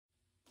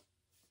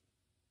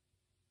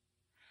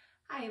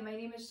Hi, my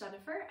name is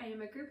Jennifer. I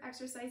am a group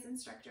exercise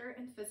instructor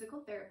and physical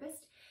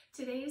therapist.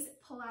 Today's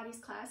Pilates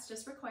class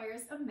just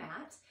requires a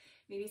mat,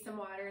 maybe some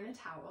water and a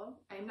towel.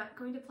 I'm not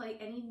going to play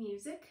any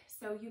music,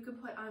 so you can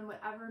put on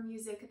whatever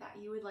music that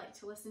you would like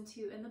to listen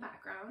to in the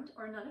background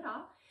or none at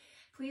all.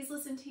 Please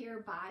listen to your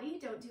body.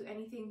 Don't do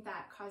anything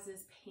that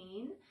causes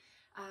pain.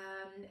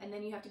 And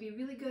then you have to be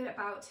really good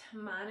about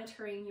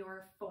monitoring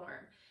your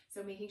form.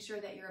 So making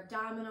sure that your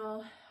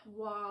abdominal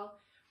wall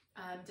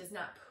does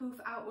not poof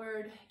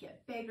outward,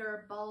 get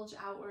bigger, bulge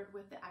outward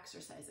with the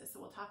exercises. So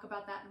we'll talk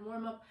about that in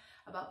warm-up,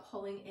 about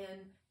pulling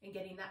in and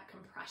getting that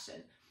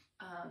compression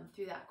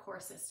through that core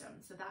system.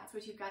 So that's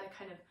what you've got to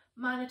kind of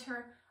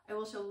monitor. I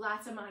will show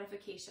lots of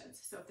modifications.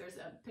 So if there's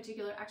a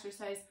particular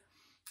exercise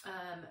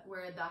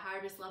where the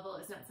hardest level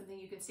is not something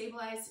you can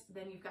stabilize,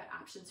 then you've got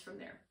options from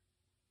there.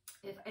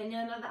 If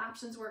none of the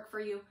options work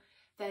for you,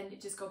 then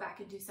just go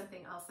back and do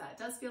something else that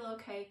does feel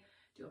okay.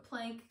 Do a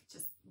plank,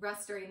 just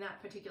rest during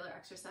that particular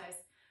exercise,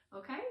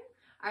 okay?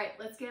 All right,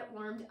 let's get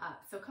warmed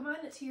up. So come on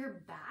to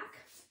your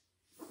back.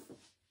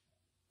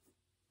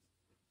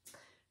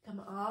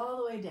 Come all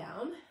the way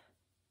down.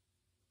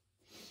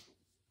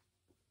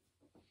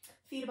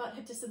 Feet about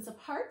hip distance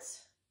apart,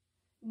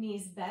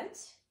 knees bent,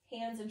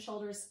 hands and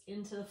shoulders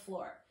into the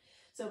floor.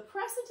 So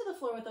press into the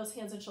floor with those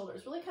hands and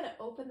shoulders. Really kind of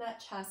open that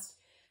chest,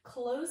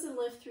 close and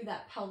lift through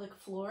that pelvic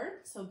floor.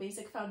 So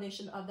basic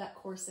foundation of that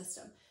core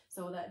system.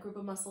 So that group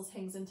of muscles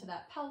hangs into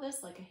that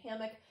pelvis like a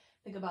hammock.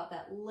 Think about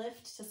that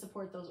lift to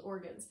support those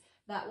organs.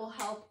 That will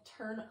help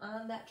turn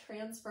on that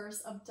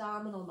transverse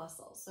abdominal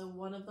muscle. So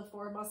one of the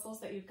four muscles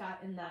that you've got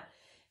in that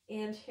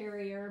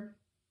anterior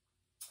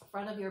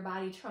front of your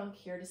body trunk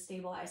here to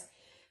stabilize.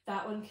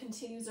 That one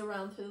continues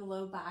around through the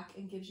low back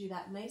and gives you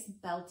that nice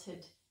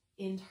belted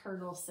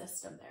internal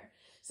system there.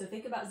 So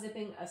think about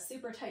zipping a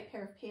super tight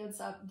pair of pants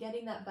up,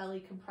 getting that belly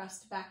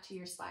compressed back to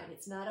your spine.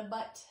 It's not a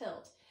butt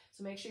tilt.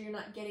 So make sure you're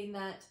not getting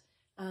that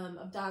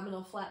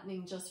abdominal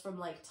flattening just from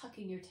like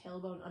tucking your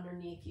tailbone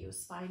underneath you.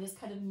 Spine is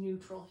kind of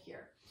neutral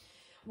here.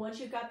 Once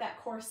you've got that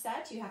core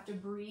set, you have to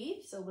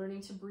breathe. So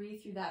learning to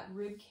breathe through that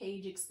rib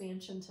cage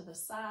expansion to the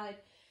side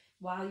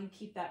while you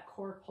keep that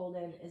core pulled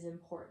in is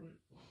important.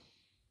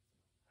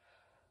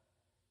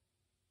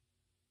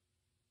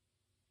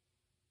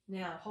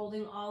 Now,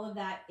 holding all of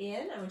that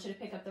in, I want you to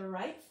pick up the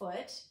right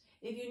foot.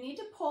 If you need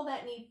to pull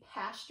that knee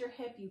past your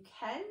hip, you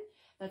can.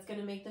 That's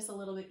going to make this a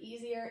little bit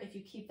easier. If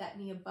you keep that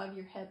knee above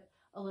your hip,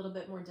 a little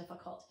bit more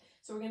difficult.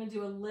 So we're going to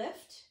do a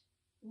lift,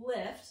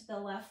 lift the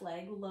left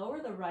leg,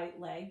 lower the right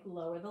leg,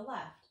 lower the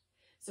left.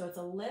 So it's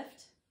a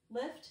lift,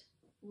 lift,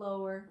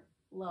 lower,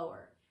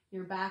 lower.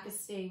 Your back is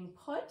staying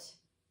put.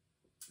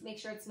 Make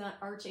sure it's not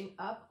arching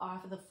up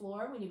off of the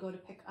floor when you go to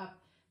pick up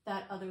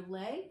that other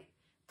leg.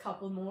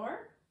 Couple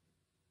more.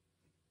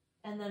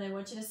 And then I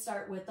want you to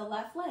start with the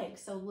left leg.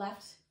 So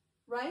left,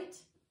 right,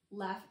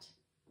 left,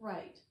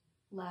 right,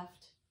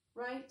 left,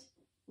 right,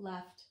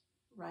 left,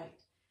 right.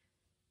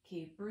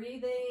 Keep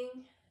breathing.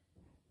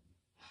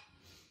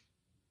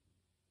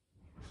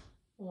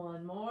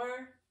 One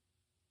more.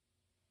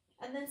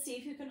 And then see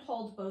if you can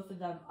hold both of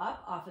them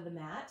up off of the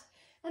mat.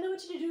 And I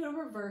want you to do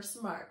a reverse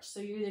march.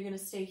 So you're either going to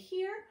stay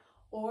here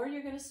or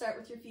you're going to start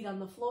with your feet on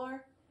the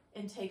floor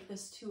and take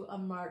this to a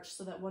march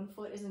so that one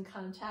foot is in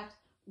contact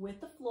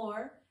with the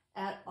floor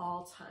at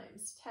all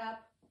times.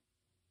 Tap,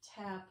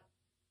 tap,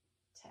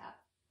 tap.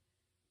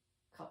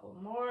 Couple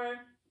more.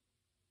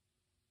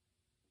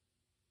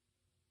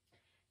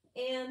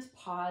 And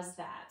pause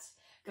that.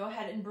 Go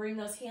ahead and bring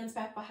those hands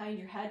back behind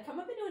your head. Come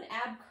up into an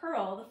ab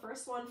curl, the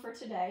first one for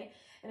today.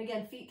 And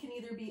again, feet can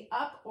either be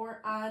up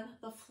or on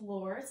the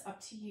floor. It's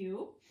up to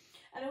you.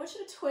 And I want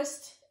you to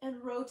twist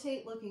and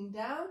rotate looking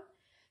down.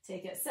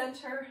 Take it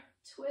center,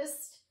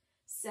 twist,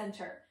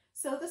 center.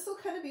 So this will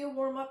kind of be a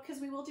warm-up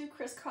because we will do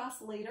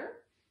crisscross later.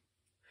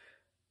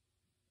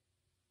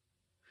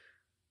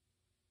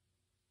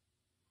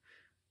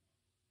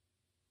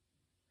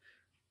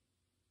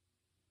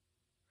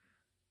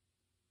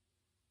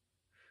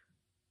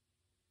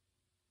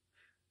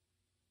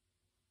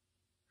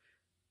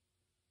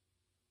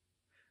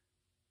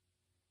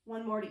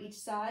 One more to each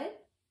side.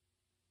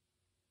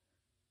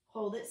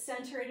 Hold it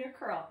center in your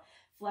curl.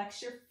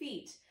 Flex your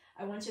feet.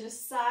 I want you to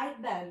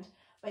side bend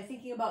by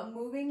thinking about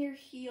moving your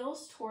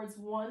heels towards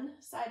one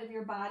side of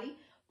your body,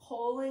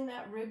 pulling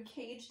that rib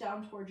cage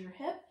down towards your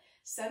hip.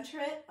 Center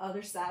it,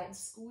 other side.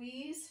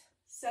 Squeeze,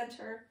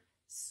 center,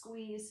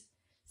 squeeze,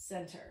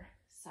 center.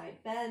 Side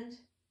bend,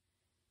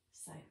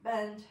 side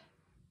bend.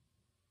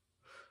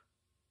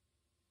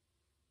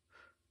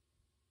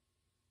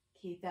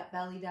 Keep that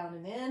belly down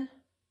and in.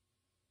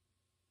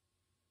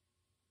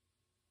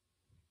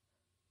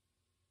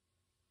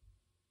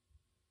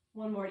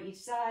 One more to each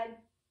side.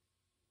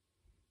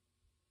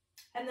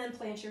 And then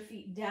plant your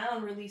feet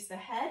down, release the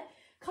head.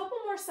 Couple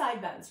more side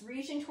bends,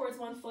 reaching towards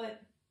one foot,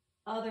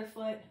 other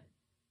foot.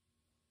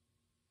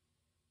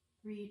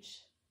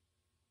 Reach,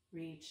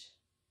 reach.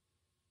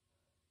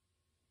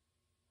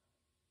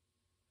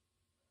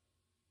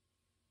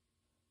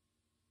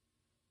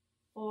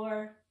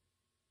 4,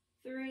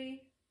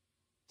 3,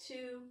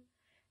 2,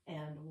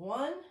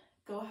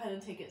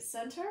 and take it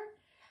center,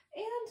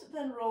 and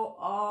then roll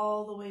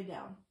all the way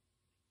down.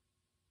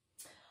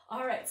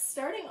 All right,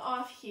 starting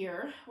off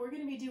here, we're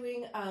going to be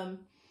doing kind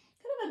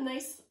of a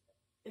nice,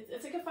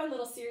 it's like a fun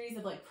little series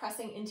of like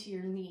pressing into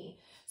your knee.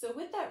 So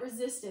with that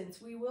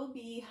resistance, we will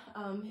be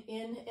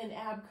in an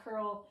ab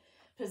curl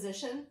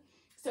position.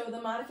 So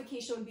the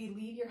modification would be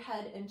leave your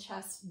head and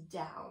chest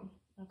down,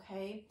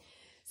 okay?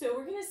 So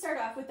we're going to start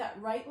off with that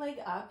right leg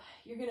up.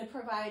 You're going to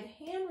provide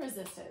hand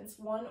resistance,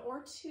 1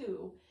 or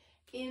 2,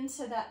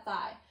 into that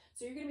thigh.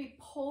 So you're going to be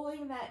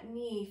pulling that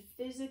knee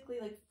physically,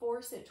 like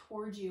force it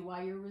towards you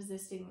while you're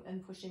resisting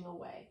and pushing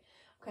away.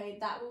 Okay,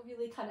 that will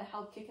really kind of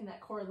help kicking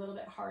that core a little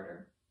bit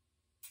harder.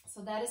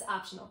 So that is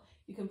optional.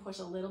 You can push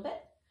a little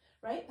bit,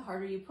 right? The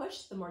harder you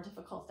push, the more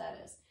difficult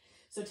that is.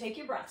 So take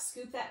your breath,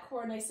 scoop that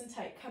core nice and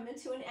tight, come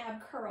into an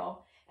ab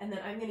curl, and then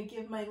I'm going to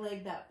give my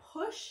leg that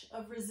push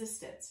of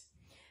resistance.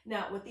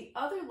 Now with the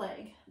other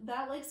leg,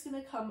 that leg's going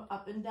to come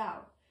up and down.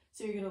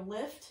 So you're going to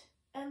lift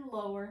and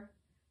lower,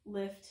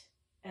 lift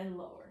and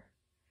lower,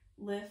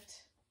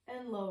 lift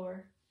and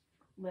lower,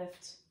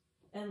 lift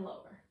and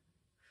lower.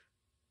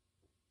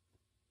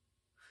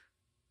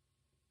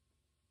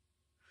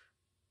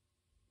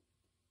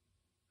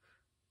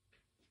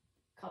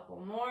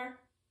 Couple more.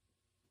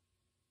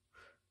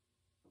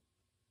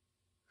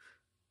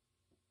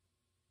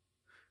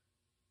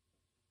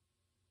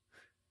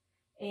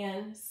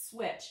 And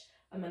switch.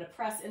 I'm going to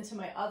press into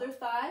my other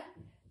thigh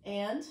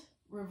and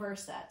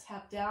reverse that.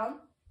 Tap down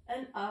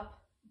and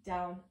up,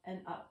 down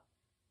and up.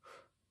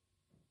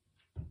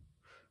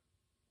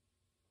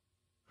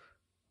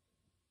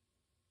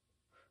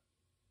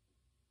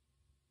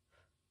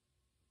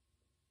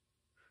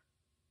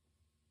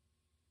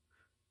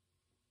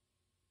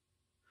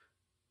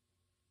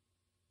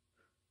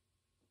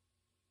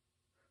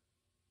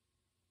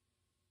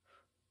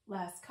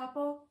 Last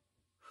couple.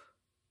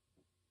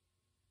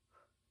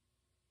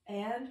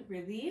 And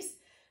release.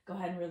 Go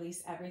ahead and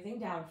release everything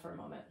down for a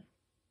moment.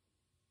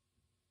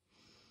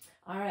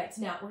 All right,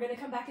 so now we're going to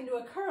come back into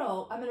a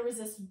curl. I'm going to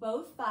resist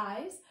both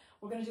thighs.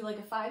 We're going to do like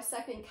a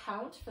 5-second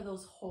count for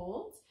those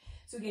holds.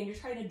 So again, you're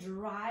trying to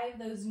drive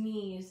those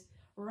knees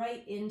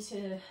right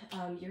into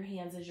your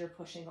hands as you're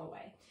pushing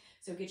away.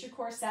 So get your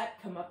core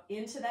set, come up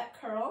into that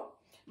curl.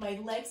 My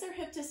legs are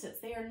hip distance.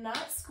 They are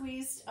not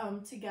squeezed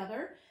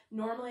together.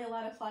 Normally, a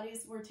lot of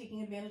Pilates, we're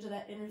taking advantage of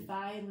that inner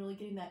thigh and really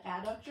getting that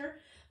adductor,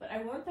 but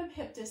I want them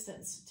hip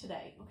distance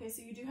today. Okay,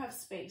 so you do have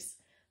space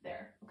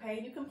there. Okay,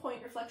 and you can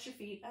point or flex your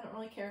feet. I don't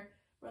really care.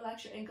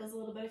 Relax your ankles a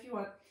little bit if you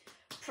want.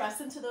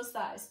 Press into those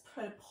thighs.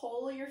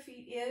 Pull your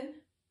feet in.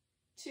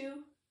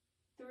 2,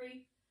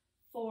 3,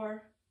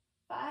 4,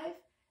 5,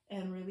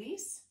 and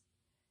release.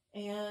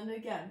 And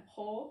again,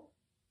 pull.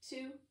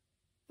 2,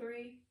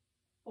 3,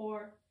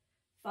 4,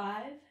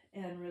 5,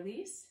 and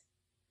release.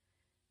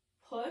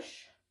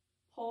 Push,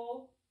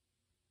 pull,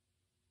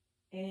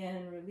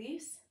 and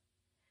release.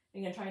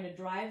 Again, trying to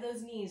drive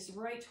those knees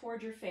right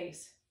toward your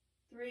face.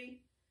 3,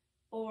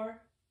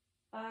 4,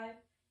 5,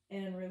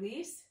 and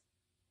release.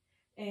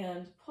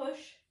 And push.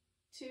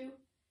 2,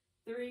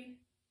 3,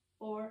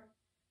 4,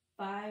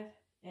 5,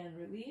 and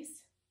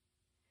release.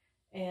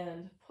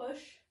 And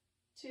push.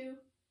 2,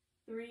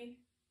 3,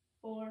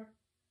 4,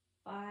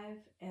 5,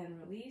 and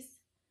release.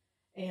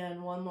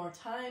 And one more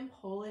time,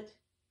 pull it.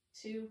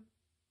 2,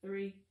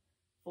 3,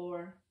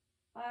 4,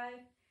 5,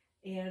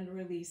 and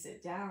release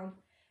it down.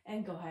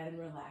 And go ahead and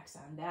relax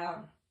on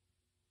down.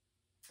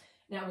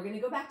 Now we're going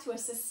to go back to a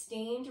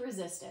sustained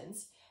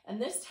resistance, and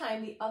this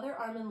time the other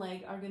arm and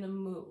leg are going to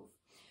move.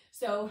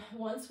 So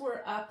once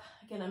we're up,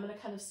 again, I'm going to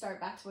kind of start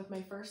back with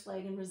my first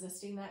leg and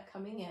resisting that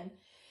coming in.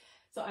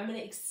 So I'm going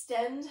to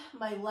extend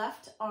my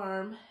left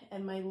arm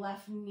and my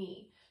left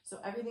knee. So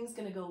everything's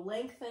going to go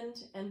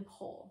lengthened and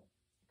pull,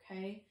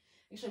 okay?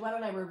 Actually, why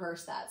don't I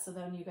reverse that so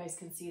then you guys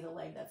can see the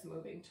leg that's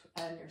moving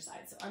on your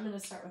side. So I'm going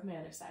to start with my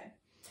other side.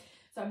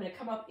 So I'm going to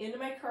come up into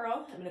my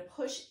curl. I'm going to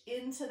push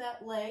into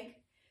that leg,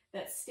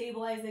 that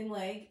stabilizing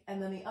leg, and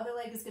then the other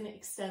leg is going to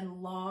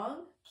extend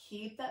long.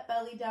 Keep that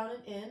belly down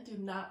and in. Do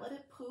not let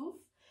it poof,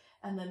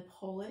 and then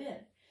pull it in.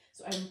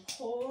 So I'm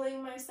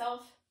pulling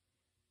myself,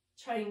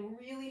 trying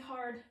really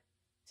hard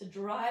to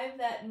drive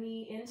that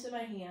knee into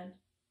my hand.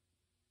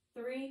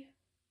 3,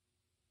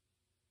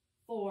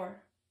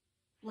 4,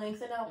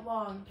 lengthen out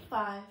long.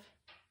 5,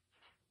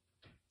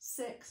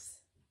 6,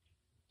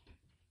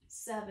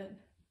 7,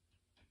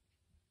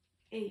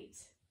 8,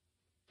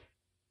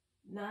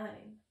 9,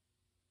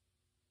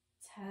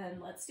 10.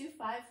 Let's do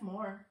 5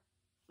 more.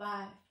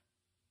 5,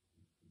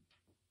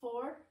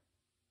 4,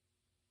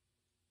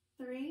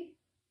 3,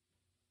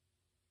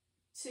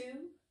 2.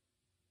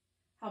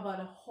 How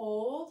about a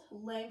hold,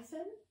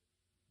 lengthen,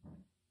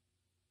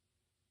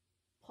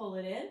 pull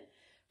it in,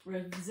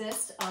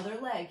 resist other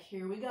leg.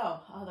 Here we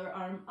go. Other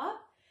arm up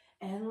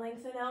and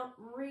lengthen out,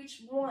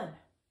 reach. 1,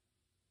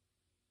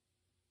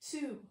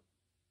 2,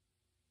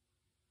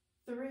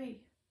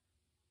 3,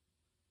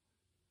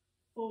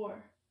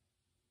 4,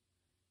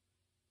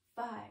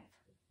 5,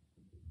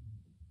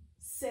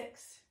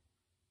 6,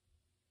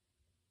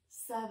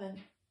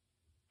 7,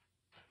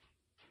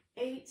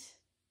 8,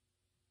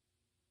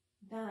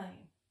 9,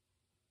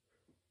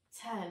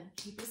 10,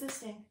 keep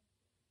resisting,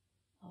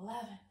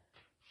 11,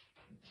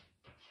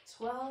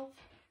 12,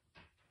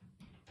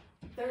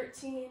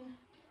 13,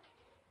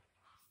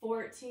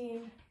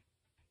 14,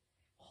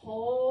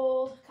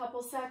 hold a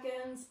couple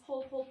seconds,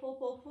 pull, pull, pull,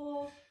 pull,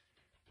 pull,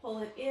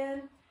 pull it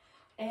in,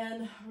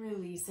 and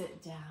release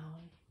it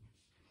down.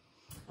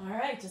 All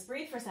right, just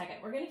breathe for a second.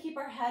 We're gonna keep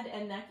our head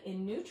and neck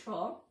in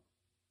neutral.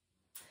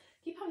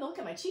 Keep having to look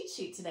at my cheat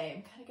sheet today.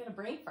 I'm kind of getting a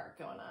brain fart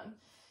going on.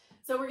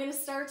 So we're gonna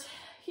start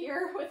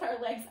here with our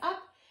legs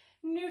up,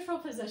 neutral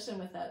position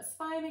with that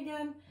spine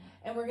again,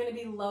 and we're gonna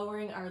be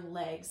lowering our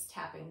legs,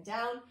 tapping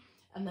down,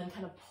 and then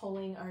kind of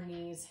pulling our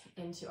knees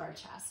into our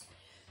chest.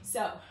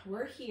 So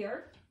we're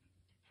here.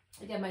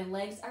 Again, my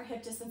legs are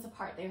hip distance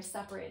apart. They are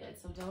separated,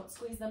 so don't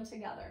squeeze them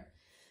together.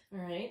 All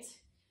right,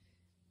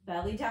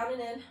 belly down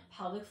and in,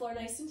 pelvic floor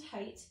nice and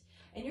tight.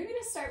 And you're gonna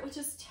start with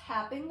just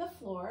tapping the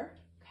floor,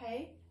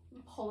 okay,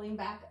 and pulling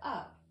back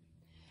up.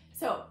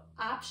 So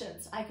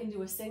options, I can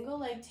do a single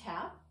leg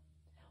tap,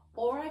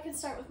 or I can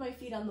start with my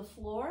feet on the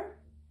floor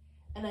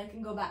and I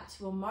can go back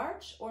to a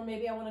march, or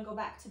maybe I wanna go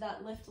back to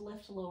that lift,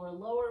 lift, lower,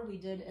 lower we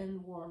did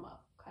in warm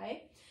up,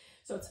 okay?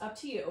 So it's up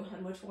to you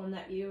on which one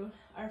that you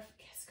are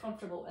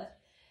comfortable with.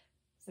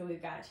 So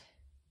we've got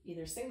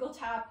either single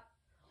tap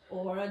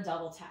or a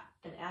double tap.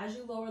 And as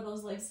you lower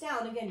those legs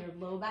down, again, your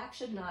low back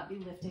should not be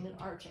lifting and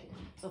arching.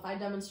 So if I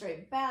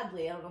demonstrate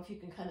badly, I don't know if you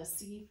can kind of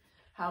see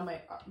how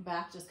my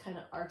back just kind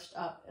of arched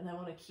up, and I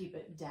want to keep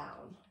it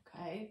down,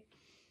 okay?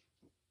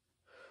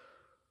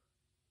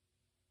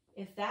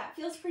 If that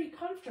feels pretty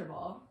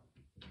comfortable,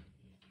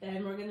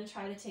 then we're going to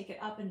try to take it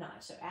up a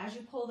notch. So as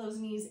you pull those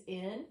knees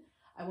in,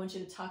 I want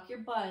you to tuck your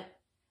butt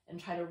and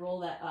try to roll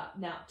that up.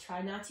 Now,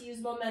 try not to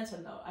use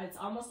momentum though. It's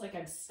almost like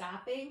I'm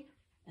stopping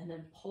and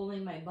then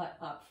pulling my butt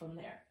up from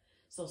there.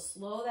 So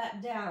slow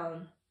that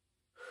down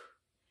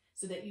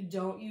so that you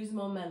don't use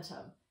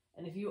momentum.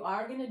 And if you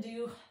are gonna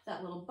do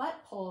that little butt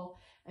pull,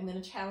 I'm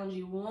gonna challenge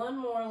you one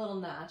more little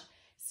notch.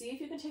 See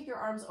if you can take your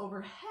arms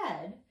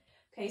overhead.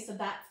 Okay, so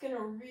that's gonna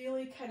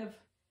really kind of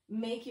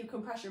make you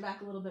compress your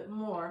back a little bit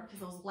more, because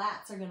those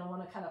lats are gonna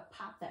wanna kind of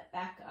pop that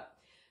back up.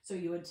 So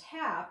you would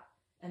tap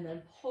and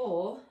then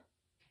pull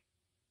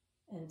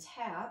and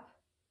tap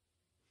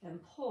and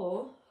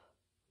pull.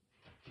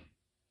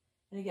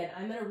 And again,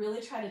 I'm gonna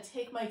really try to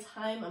take my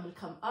time. I'm gonna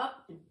come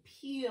up and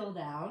peel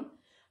down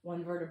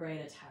one vertebrae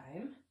at a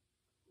time.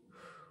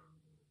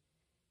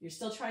 You're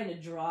still trying to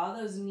draw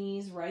those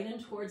knees right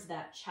in towards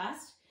that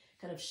chest,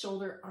 kind of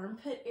shoulder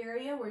armpit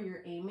area where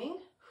you're aiming.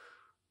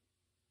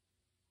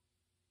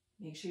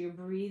 Make sure you're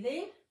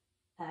breathing.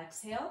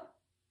 Exhale.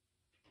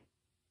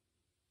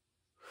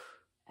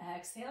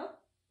 Exhale.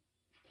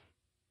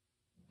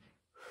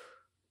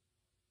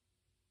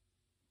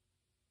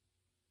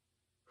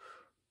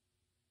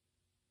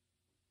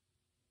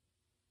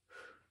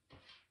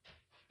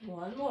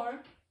 One more.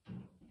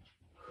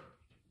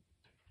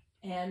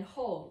 And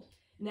hold.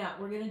 Now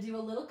we're going to do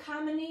a little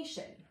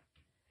combination.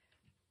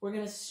 We're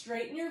going to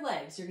straighten your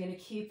legs. You're going to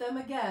keep them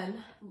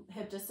again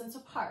hip distance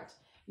apart.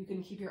 You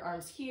can keep your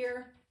arms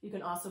here. You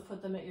can also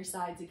put them at your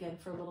sides again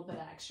for a little bit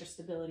of extra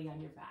stability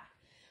on your back.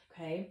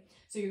 Okay,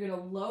 so you're going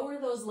to lower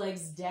those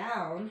legs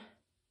down,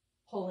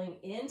 pulling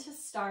in to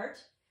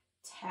start,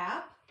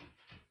 tap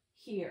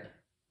here.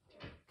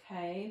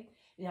 Okay,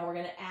 now we're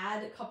going to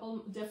add a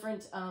couple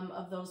different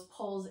of those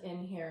pulls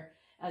in here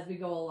as we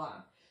go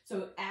along.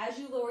 So as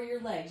you lower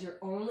your legs, you're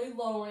only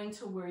lowering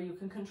to where you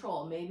can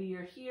control. Maybe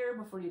you're here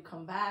before you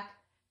come back,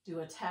 do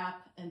a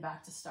tap and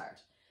back to start.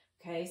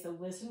 Okay, so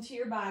listen to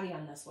your body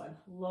on this one.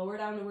 Lower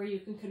down to where you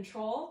can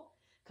control,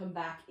 come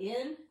back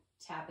in,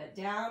 tap it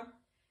down,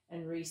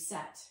 and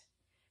reset.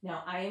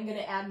 Now I am going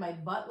to add my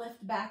butt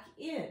lift back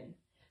in.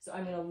 So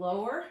I'm going to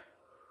lower,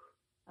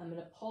 I'm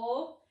going to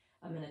pull,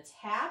 I'm going to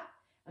tap,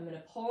 I'm going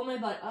to pull my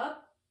butt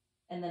up,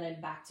 and then I'm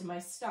back to my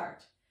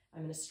start.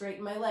 I'm going to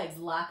straighten my legs,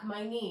 lock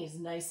my knees,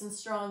 nice and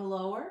strong,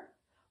 lower,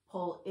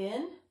 pull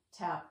in,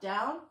 tap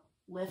down,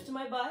 lift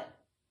my butt,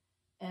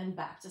 and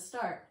back to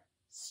start.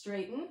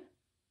 Straighten,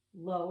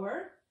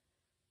 lower,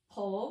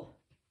 pull,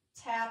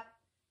 tap,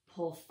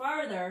 pull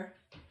farther,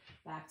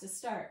 back to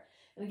start.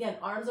 And again,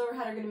 arms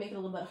overhead are going to make it a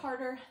little bit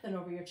harder than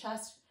over your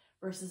chest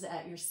versus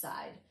at your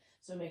side.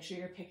 So make sure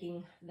you're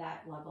picking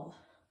that level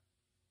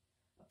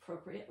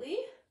appropriately.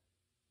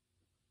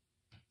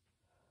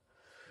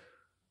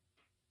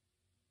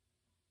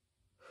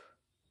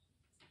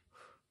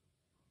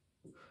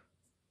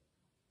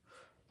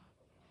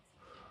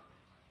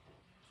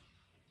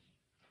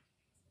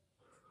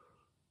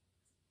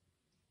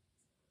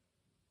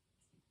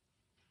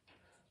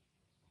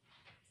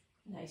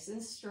 Nice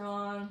and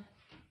strong.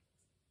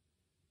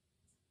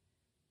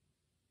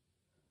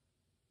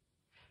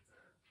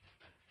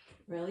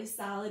 Really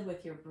solid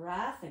with your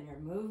breath and your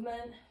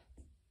movement.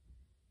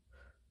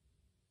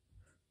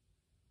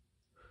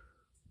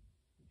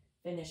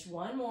 Finish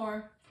one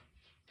more.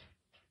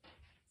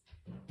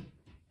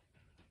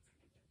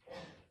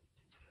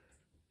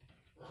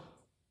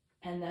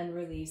 And then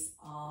release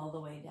all the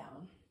way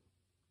down.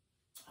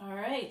 All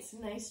right,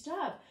 nice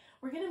job.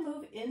 We're gonna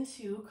move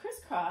into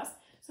crisscross.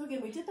 So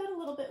again, we did that a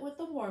little bit with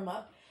the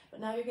warm-up, but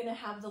now you're gonna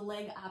have the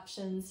leg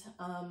options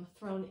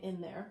thrown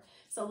in there.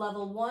 So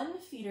level 1,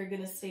 feet are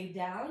gonna stay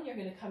down. You're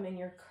gonna come in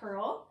your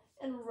curl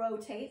and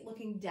rotate,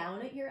 looking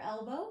down at your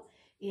elbow.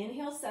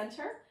 Inhale,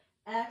 center.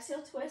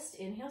 Exhale, twist.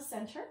 Inhale,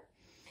 center.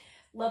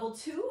 Level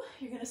 2,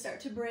 you're gonna start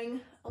to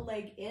bring a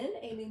leg in,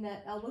 aiming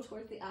that elbow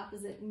towards the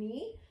opposite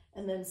knee,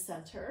 and then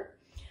center.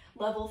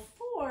 Level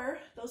 4,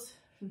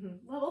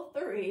 level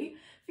 3,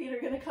 feet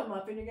are gonna come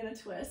up and you're gonna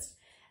twist.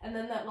 And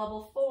then that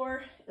level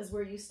 4 is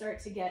where you start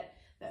to get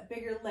that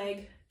bigger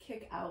leg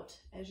kick out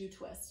as you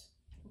twist,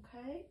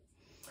 okay?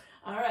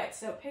 All right,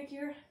 so pick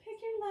your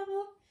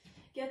level,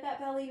 get that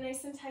belly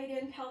nice and tight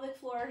in, pelvic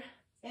floor,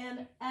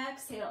 and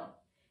exhale.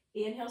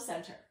 Inhale,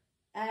 center.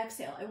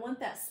 Exhale. I want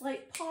that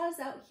slight pause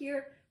out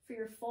here for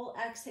your full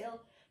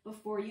exhale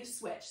before you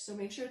switch. So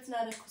make sure it's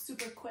not a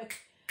super quick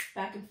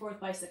back and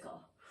forth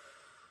bicycle.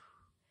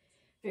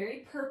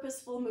 Very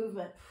purposeful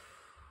movement.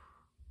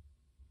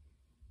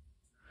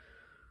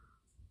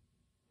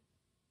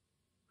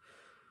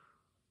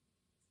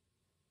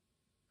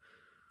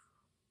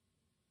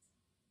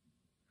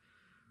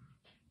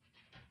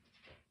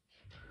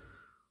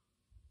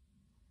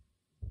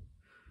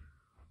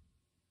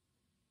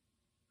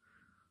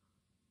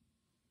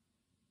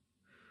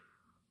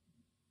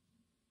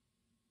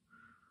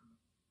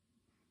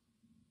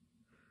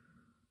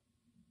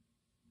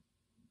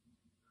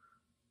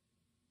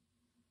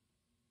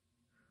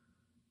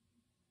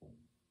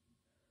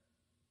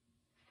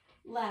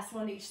 Last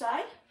one each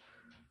side.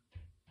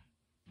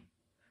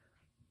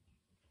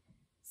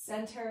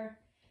 Center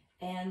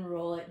and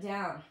roll it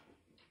down.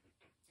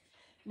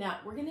 Now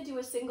we're going to do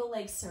a single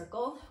leg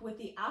circle with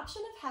the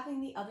option of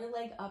having the other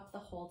leg up the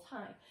whole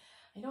time.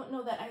 I don't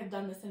know that I have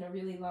done this in a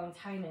really long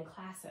time in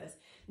classes.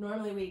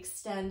 Normally we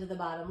extend the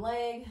bottom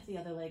leg, the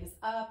other leg is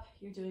up,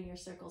 you're doing your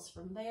circles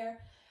from there.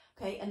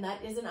 Okay, and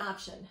that is an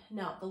option.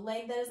 Now the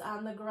leg that is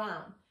on the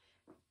ground,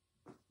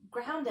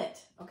 ground it,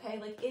 okay?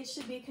 Like it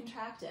should be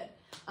contracted.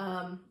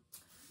 I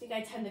think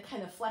I tend to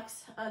kind of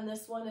flex on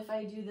this one if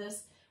I do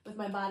this with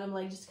my bottom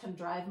leg, just kind of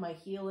drive my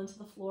heel into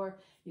the floor.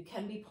 You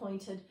can be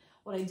pointed.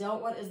 What I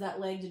don't want is that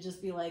leg to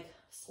just be like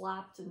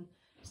slopped and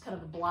just kind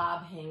of a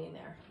blob hanging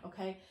there,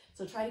 okay?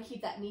 So try to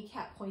keep that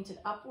kneecap pointed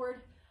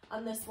upward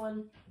on this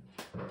one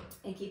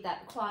and keep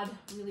that quad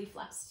really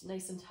flexed,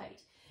 nice and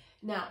tight.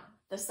 Now,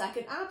 the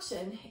second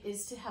option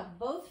is to have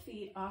both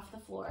feet off the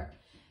floor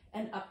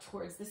and up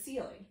towards the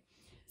ceiling.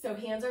 So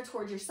hands are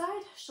towards your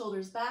side,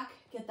 shoulders back,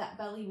 get that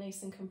belly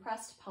nice and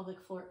compressed, pelvic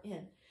floor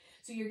in.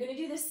 So you're gonna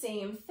do the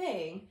same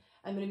thing.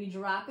 I'm gonna be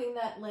dropping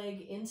that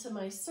leg into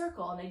my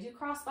circle, and I do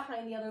cross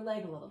behind the other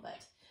leg a little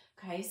bit.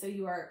 Okay, so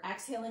you are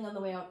exhaling on the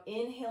way out,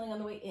 inhaling on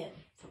the way in.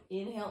 So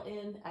inhale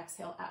in,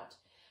 exhale out.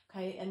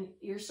 Okay, and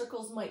your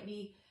circles might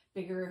be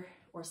bigger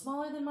or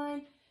smaller than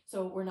mine,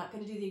 so we're not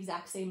gonna do the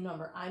exact same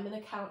number. I'm gonna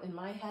count in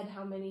my head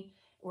how many.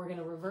 We're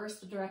gonna reverse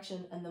the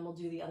direction, and then we'll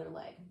do the other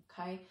leg,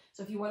 okay?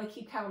 So if you wanna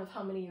keep count of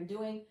how many you're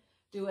doing,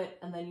 do it,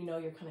 and then you know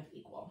you're kind of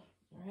equal,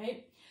 all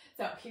right?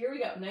 So here we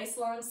go, nice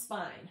long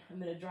spine. I'm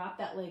gonna drop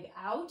that leg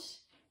out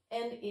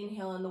and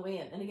inhale on the way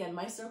in. And again,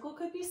 my circle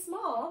could be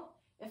small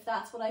if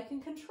that's what I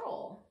can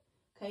control.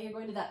 Okay, you're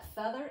going to that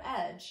feather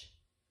edge.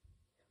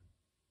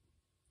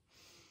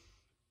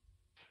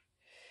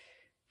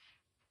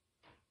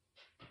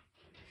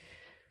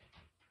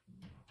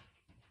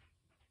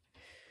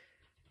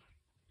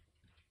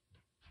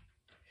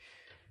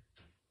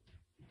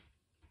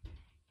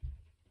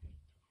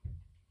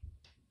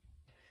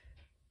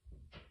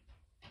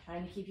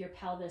 Trying to keep your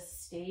pelvis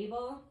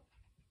stable.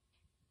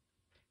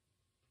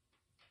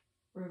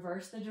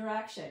 Reverse the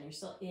direction. You're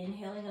still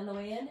inhaling on the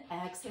way in,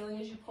 exhaling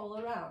as you pull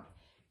around.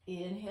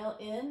 Inhale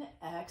in,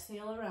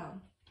 exhale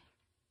around.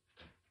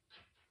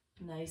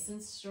 Nice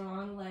and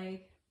strong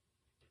leg.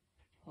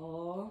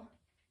 Pull.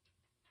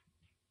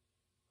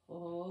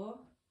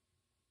 Pull.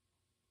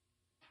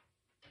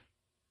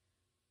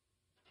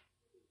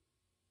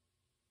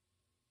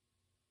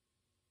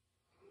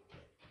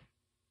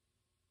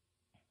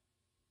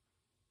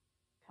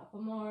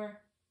 Couple more.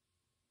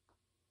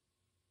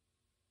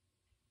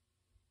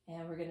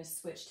 And we're going to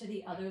switch to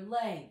the other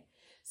leg.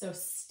 So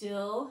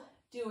still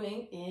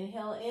doing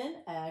inhale in,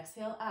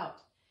 exhale out.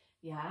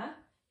 Yeah,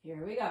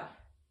 here we go.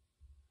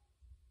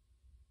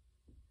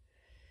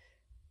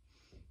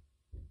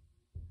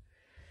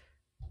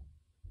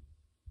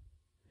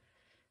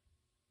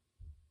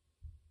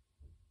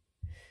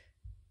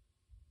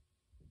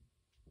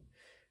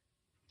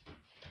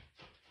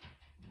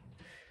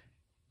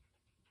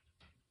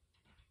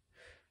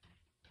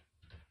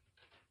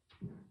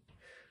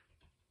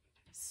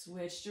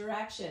 Switch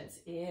directions,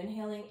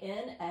 inhaling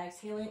in,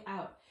 exhaling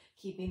out,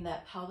 keeping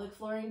that pelvic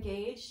floor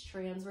engaged,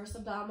 transverse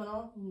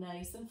abdominal,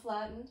 nice and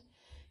flattened.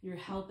 You're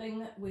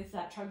helping with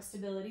that trunk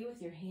stability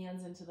with your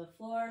hands into the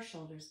floor,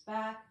 shoulders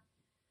back.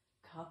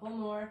 Couple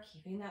more,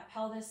 keeping that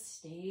pelvis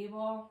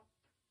stable.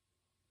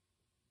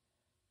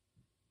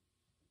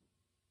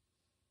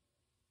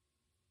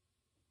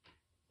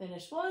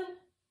 Finish one.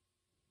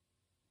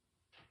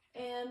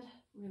 and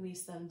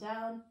release them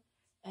down,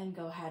 and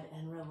go ahead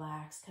and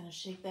relax. Kind of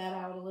shake that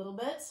out a little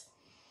bit.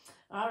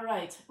 All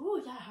right.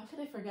 Ooh, yeah, how could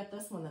I forget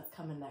this one that's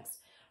coming next?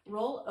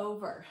 Roll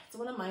over. It's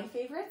one of my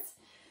favorites.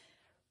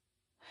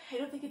 I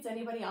don't think it's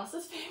anybody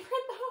else's favorite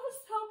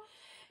though,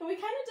 and we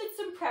kind of did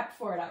some prep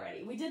for it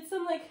already. We did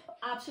some like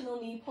optional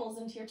knee pulls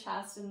into your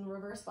chest and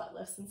reverse butt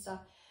lifts and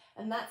stuff,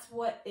 and that's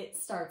what it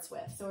starts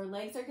with. So our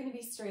legs are going to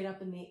be straight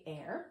up in the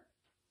air,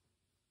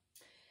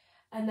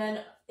 and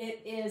then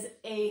it is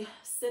a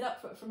sit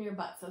up from your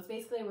butt. So it's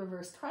basically a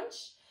reverse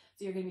crunch.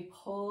 So you're going to be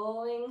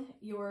pulling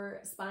your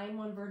spine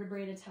one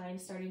vertebrae at a time,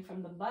 starting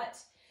from the butt.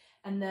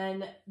 And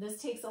then this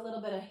takes a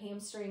little bit of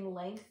hamstring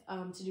length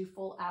to do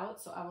full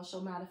out. So I will show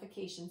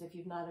modifications if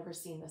you've not ever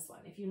seen this one.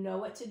 If you know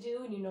what to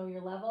do and you know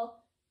your level,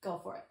 go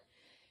for it.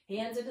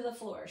 Hands into the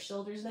floor,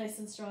 shoulders nice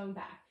and strong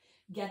back.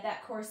 Get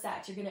that core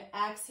set. You're going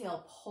to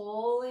exhale,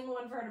 pulling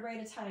one vertebrae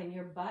at a time.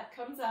 Your butt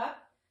comes up.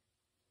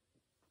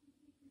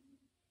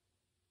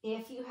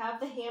 If you have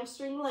the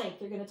hamstring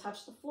length, you're going to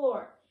touch the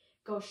floor.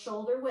 Go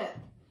shoulder width.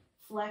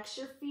 Flex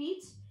your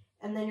feet,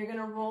 and then you're going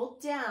to roll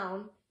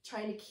down,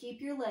 trying to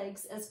keep your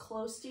legs as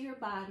close to your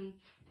body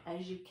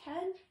as you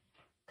can,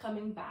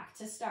 coming back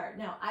to start.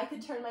 Now, I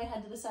could turn my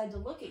head to the side to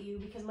look at you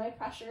because my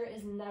pressure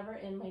is never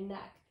in my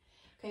neck.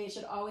 Okay, it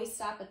should always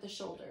stop at the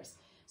shoulders.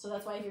 So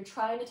that's why if you're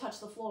trying to touch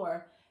the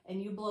floor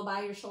and you blow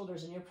by your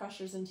shoulders and your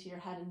pressure's into your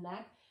head and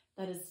neck,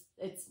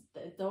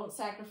 don't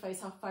sacrifice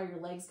how far your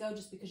legs go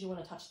just because you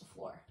want to touch the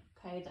floor.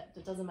 Okay,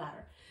 that doesn't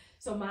matter.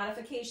 So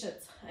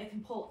modifications, I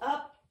can pull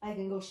up, I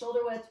can go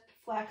shoulder width,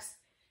 flex,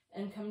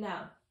 and come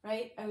down,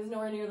 right? I was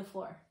nowhere near the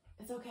floor.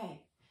 It's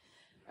okay.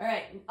 All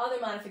right,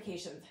 other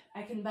modifications.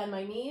 I can bend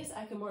my knees.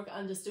 I can work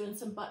on just doing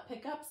some butt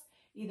pickups,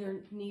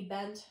 either knee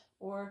bent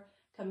or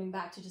coming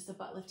back to just a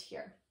butt lift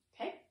here,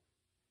 okay?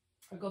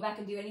 Or go back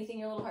and do anything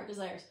your little heart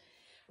desires.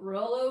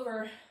 Roll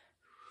over.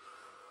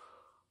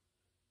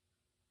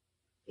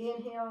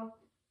 Inhale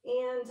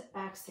and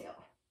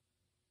exhale.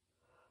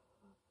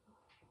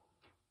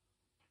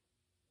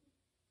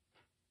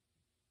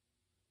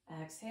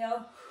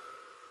 Exhale.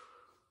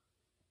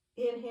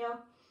 Inhale.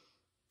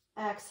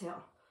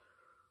 Exhale.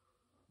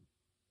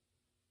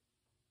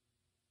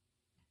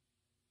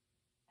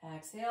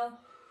 Exhale.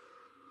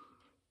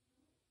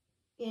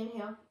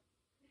 Inhale.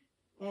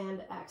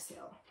 And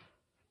exhale.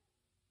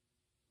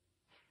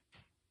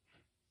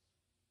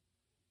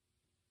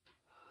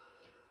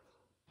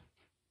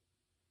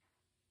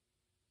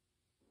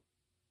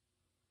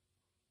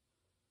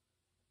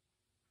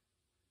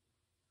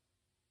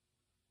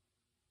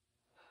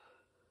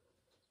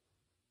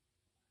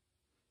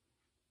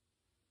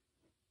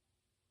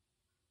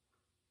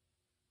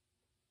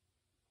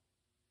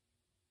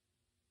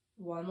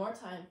 One more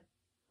time.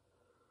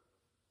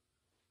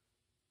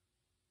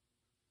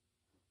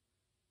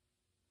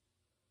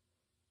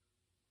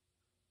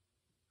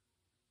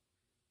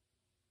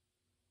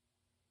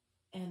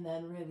 And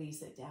then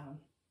release it down.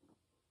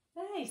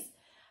 Nice.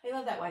 I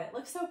love that one. It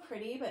looks so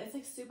pretty, but it's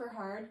like super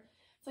hard.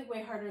 It's like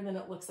way harder than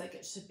it looks like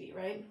it should be,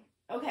 right?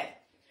 Okay,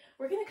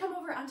 we're gonna come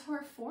over onto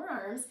our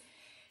forearms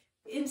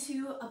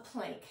into a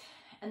plank,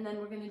 and then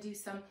we're gonna do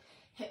some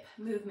hip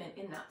movement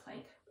in that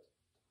plank.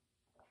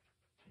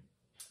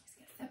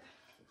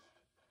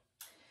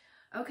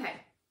 Okay,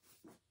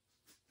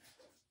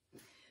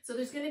 so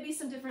there's going to be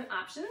some different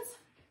options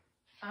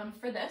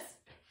for this,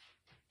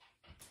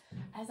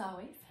 as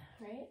always,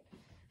 right?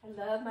 I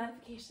love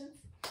modifications.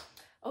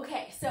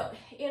 Okay, so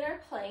in our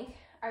plank,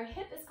 our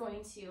hip is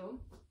going to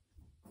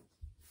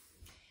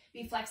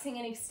be flexing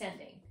and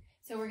extending.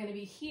 So we're going to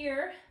be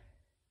here,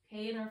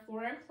 okay, in our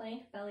forearm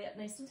plank, belly up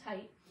nice and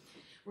tight.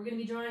 We're going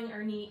to be drawing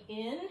our knee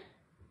in,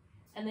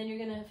 and then you're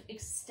going to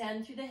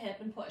extend through the hip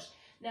and push.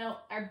 Now,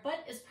 our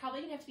butt is probably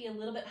going to have to be a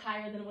little bit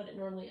higher than what it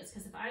normally is,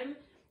 because if I'm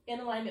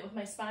in alignment with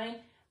my spine,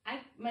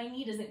 my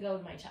knee doesn't go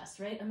to my chest,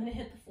 right? I'm going to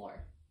hit the floor.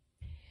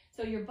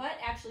 So your butt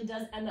actually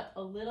does end up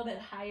a little bit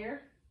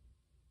higher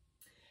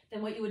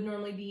than what you would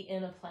normally be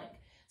in a plank.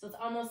 So it's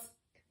almost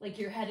like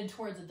you're headed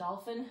towards a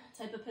dolphin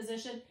type of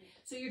position.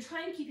 So you're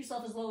trying to keep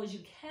yourself as low as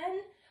you can,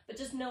 but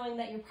just knowing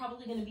that you're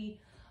probably going to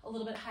be a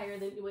little bit higher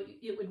than what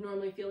it would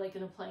normally feel like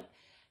in a plank.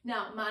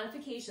 Now,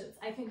 modifications.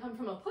 I can come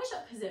from a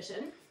push-up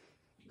position.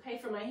 Okay,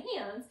 for my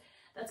hands,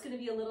 that's going to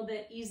be a little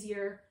bit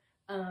easier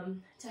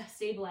to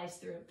stabilize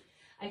through.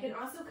 I can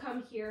also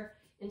come here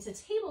into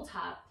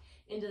tabletop,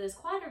 into this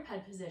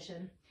quadruped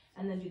position,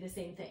 and then do the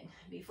same thing.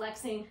 Be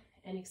flexing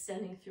and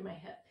extending through my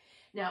hip.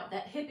 Now,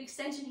 that hip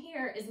extension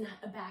here is not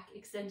a back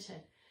extension.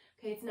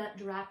 Okay, it's not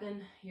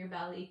dropping your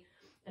belly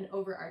and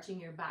overarching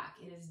your back.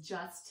 It is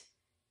just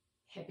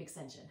hip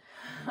extension,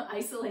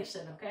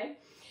 isolation, okay?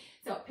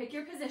 So pick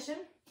your position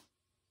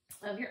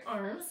of your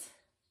arms,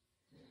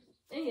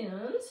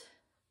 and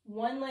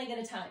one leg at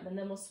a time, and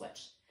then we'll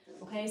switch.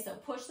 Okay, so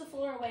push the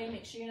floor away,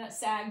 make sure you're not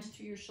sagged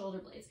through your shoulder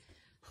blades.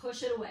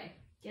 Push it away,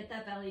 get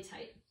that belly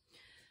tight.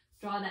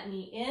 Draw that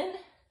knee in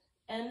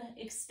and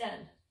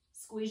extend.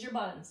 Squeeze your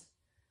buns.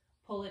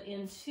 Pull it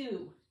in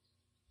 2,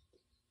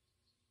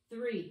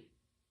 3,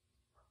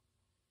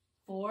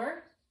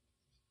 4,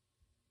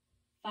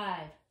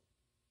 5,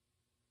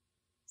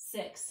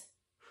 6,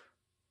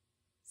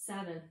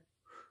 7,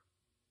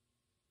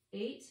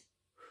 8,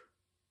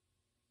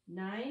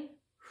 9,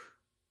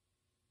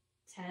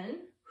 10,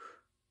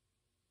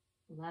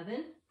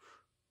 11,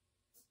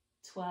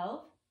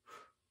 12,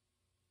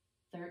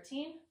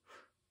 13,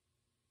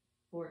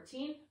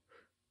 14,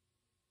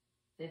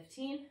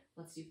 15.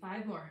 Let's do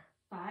 5 more.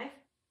 5,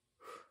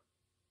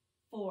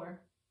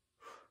 4,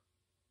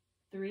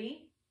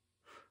 3,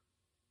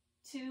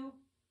 2,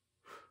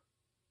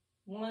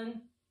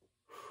 1,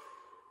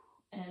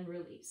 and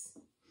release.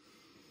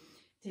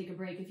 Take a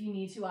break if you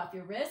need to off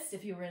your wrist,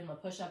 if you were in a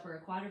push-up or a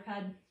quadruped.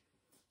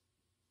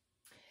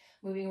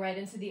 Moving right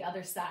into the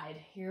other side.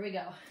 Here we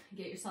go.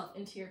 Get yourself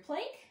into your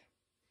plank.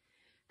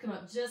 Come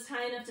up just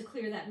high enough to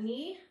clear that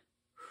knee.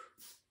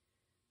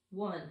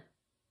 1,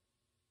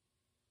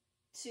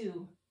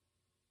 2,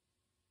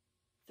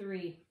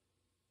 3,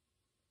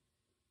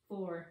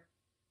 4,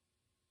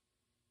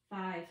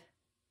 5,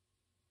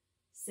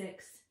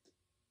 6,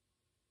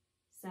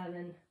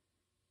 7,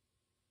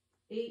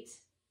 8,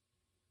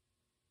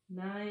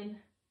 9,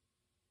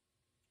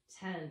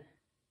 10.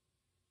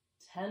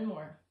 10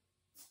 more.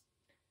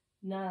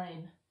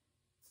 9,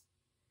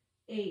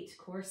 8,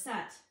 core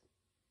set.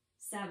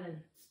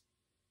 7,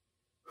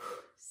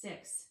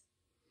 6,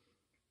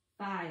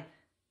 5,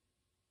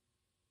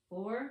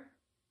 4,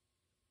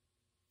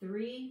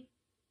 3,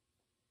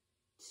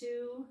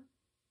 2,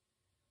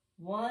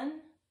 1.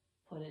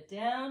 Put it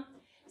down.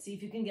 See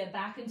if you can get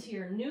back into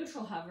your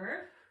neutral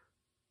hover.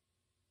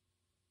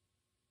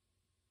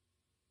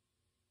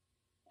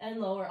 And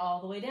lower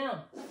all the way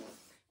down.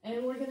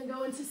 And we're gonna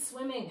go into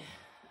swimming.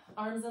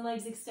 Arms and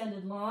legs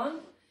extended long.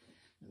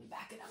 Let me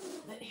back it up a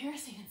little bit here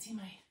so you can see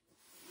my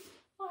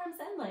arms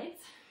and legs.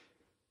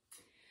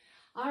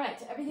 All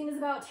right, everything is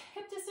about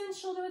hip distance,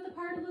 shoulder width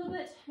apart a little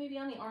bit, maybe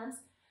on the arms,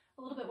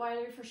 a little bit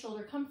wider for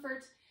shoulder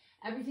comfort.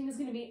 Everything is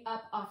gonna be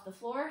up off the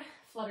floor,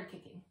 flutter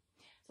kicking.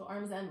 So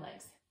arms and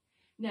legs.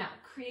 Now,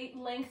 create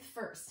length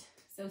first.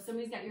 So if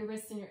somebody's got your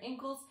wrists and your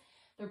ankles,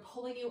 they're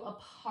pulling you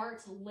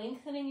apart,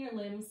 lengthening your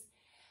limbs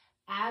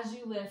as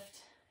you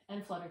lift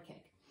and flutter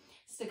kick.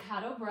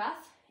 Staccato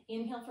breath,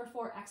 inhale for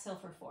 4, exhale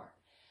for 4.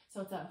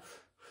 So it's a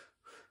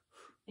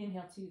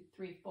inhale, 2,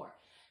 3, 4.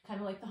 Kind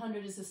of like the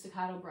 100 is a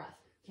staccato breath,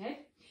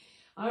 okay?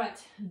 All right,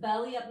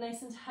 belly up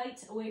nice and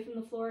tight, away from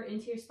the floor,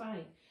 into your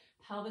spine.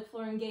 Pelvic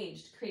floor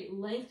engaged. Create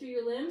length through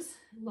your limbs,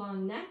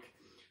 long neck.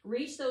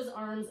 Reach those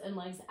arms and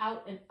legs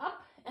out and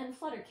up and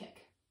flutter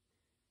kick.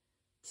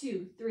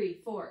 2, 3,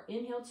 4.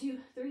 Inhale, 2,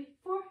 3,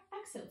 4.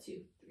 Exhale,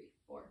 2, 3,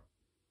 4.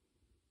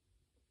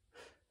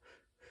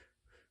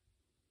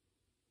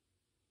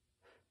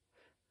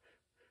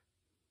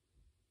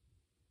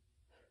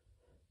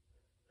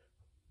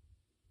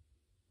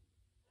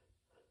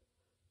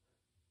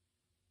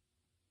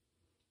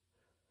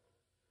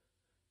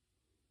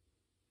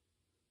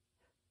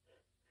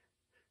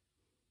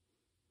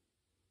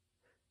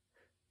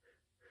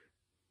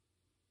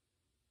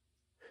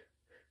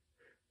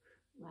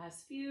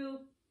 Last few.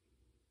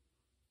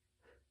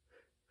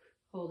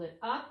 Hold it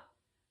up,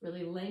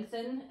 really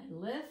lengthen and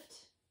lift.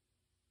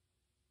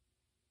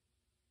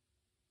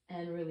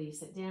 And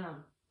release it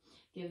down.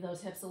 Give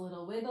those hips a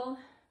little wiggle.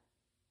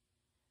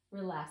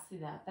 Relax through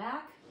that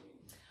back.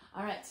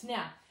 All right,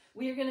 now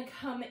we are gonna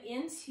come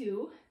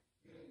into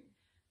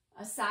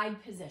a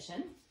side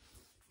position.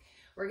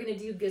 We're gonna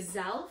do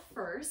gazelle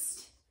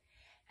first,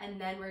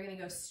 and then we're gonna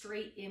go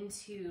straight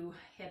into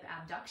hip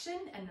abduction,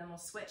 and then we'll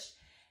switch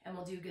and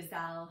we'll do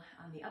gazelle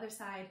on the other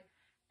side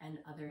and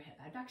other hip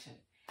abduction.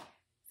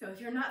 So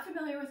if you're not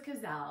familiar with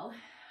gazelle,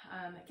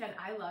 again,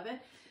 I love it.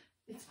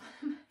 It's,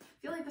 I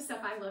feel like the stuff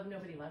I love,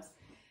 nobody loves.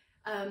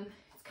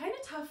 It's kind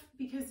of tough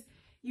because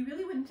you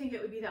really wouldn't think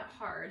it would be that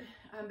hard,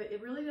 but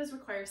it really does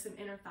require some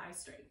inner thigh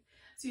strength.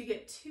 So you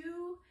get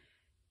 2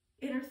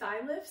 inner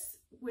thigh lifts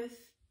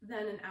with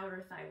then an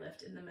outer thigh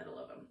lift in the middle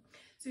of them.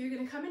 So you're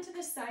gonna come into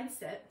this side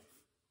sit,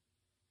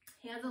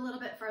 hands a little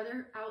bit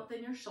farther out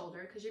than your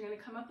shoulder because you're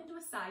gonna come up into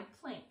a side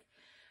plank,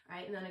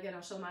 right? And then again,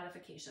 I'll show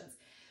modifications.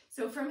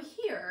 So from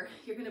here,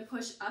 you're gonna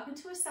push up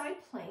into a side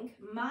plank,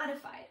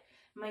 modified.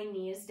 My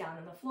knee is down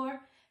on the floor.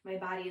 My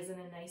body is in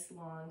a nice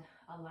long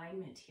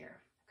alignment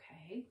here,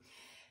 okay?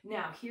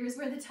 Now, here's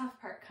where the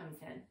tough part comes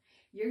in.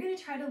 You're gonna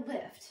try to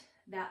lift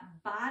that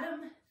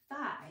bottom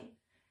thigh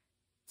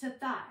to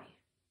thigh.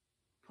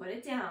 Put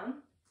it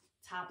down,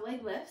 top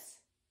leg lifts,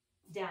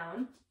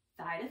 down,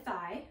 thigh to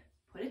thigh,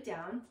 put it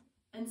down,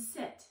 and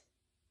sit.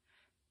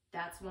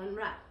 That's 1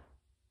 rep.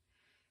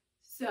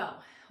 So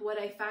what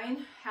I find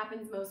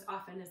happens most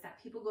often is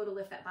that people go to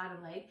lift that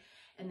bottom leg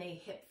and they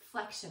hip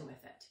flexion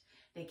with it.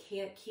 They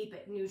can't keep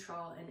it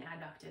neutral and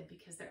adducted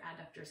because their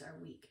adductors are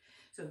weak.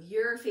 So if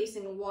you're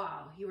facing a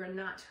wall, you are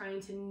not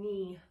trying to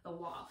knee the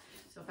wall.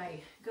 So if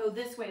I go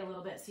this way a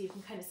little bit so you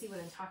can kind of see what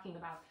I'm talking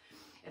about.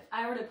 If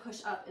I were to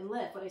push up and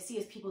lift, what I see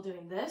is people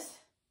doing this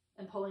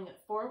and pulling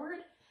it forward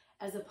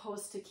as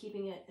opposed to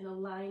keeping it in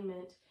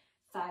alignment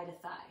thigh to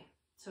thigh.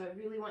 So I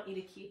really want you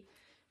to keep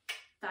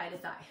thigh to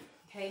thigh,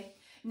 okay?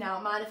 Now,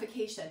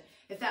 modification.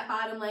 If that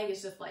bottom leg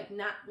is just like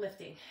not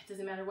lifting, it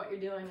doesn't matter what you're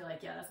doing, you're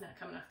like, yeah, that's not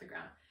coming off the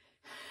ground.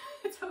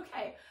 It's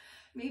okay.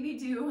 Maybe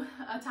do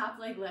a top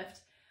leg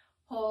lift,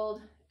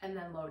 hold, and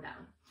then low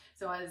down.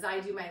 So as I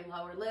do my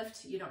lower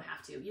lift, you don't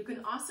have to. You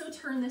can also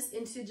turn this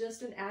into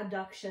just an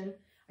adduction.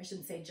 I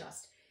shouldn't say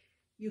just.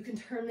 You can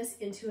turn this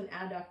into an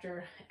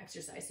adductor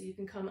exercise. So you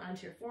can come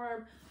onto your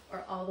forearm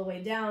or all the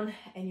way down,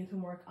 and you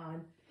can work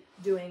on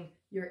doing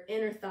your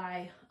inner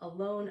thigh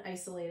alone,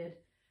 isolated,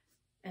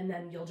 and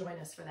then you'll join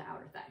us for the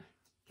outer thigh.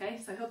 Okay,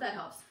 so I hope that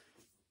helps.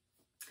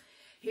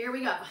 Here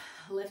we go.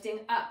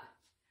 Lifting up,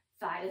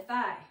 thigh to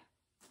thigh,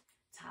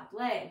 top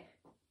leg,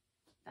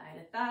 thigh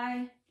to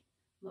thigh,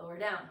 lower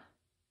down.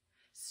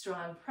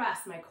 Strong press,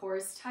 my core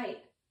is tight.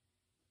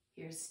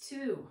 Here's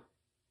 2.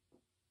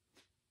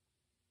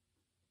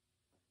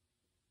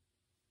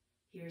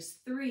 Here's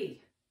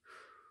 3.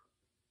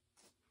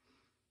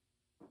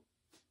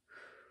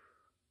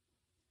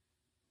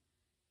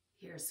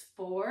 Here's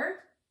 4.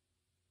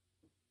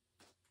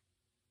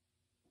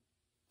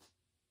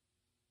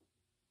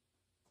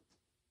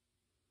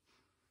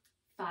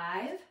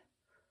 5.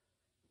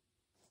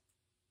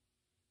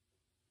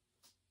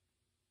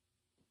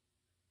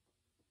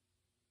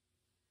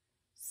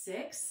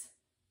 6.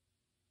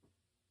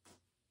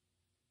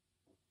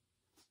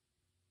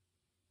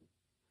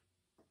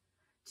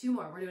 2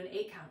 more. We're doing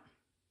 8 count.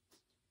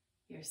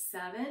 Here's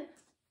 7.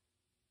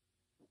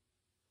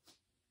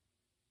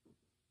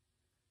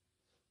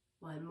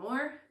 1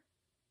 more.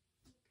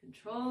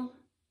 Control,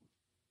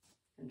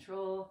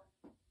 control,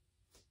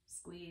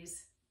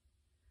 squeeze,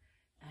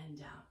 and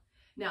down.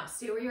 Now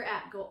stay where you're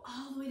at. Go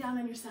all the way down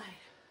on your side.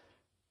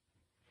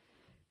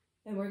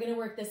 And we're going to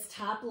work this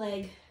top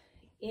leg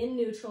in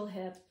neutral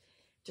hip,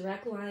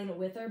 direct line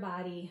with our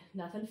body.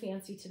 Nothing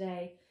fancy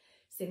today.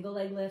 Single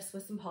leg lifts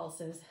with some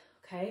pulses.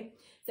 Okay,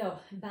 so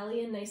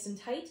belly in nice and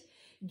tight.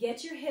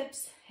 Get your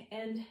hips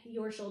and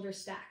your shoulders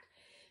stacked.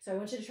 So I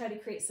want you to try to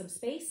create some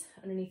space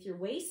underneath your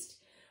waist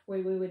where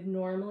we would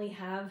normally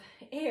have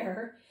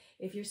air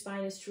if your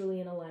spine is truly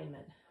in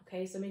alignment.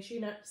 Okay, so make sure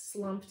you're not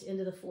slumped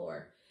into the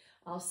floor.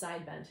 All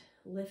side bend.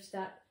 Lift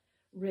that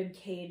rib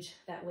cage,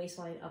 that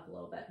waistline up a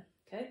little bit.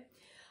 Okay,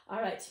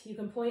 all right, you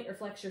can point or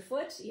flex your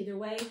foot. Either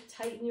way,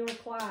 tighten your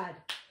quad.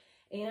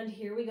 And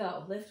here we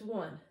go. Lift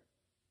 1,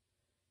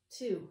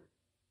 2,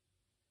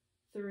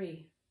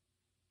 3,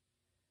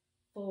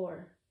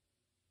 4,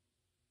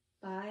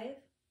 5,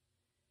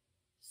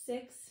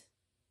 6,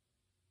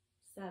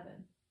 7,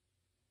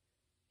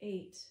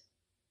 8,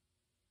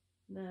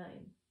 9,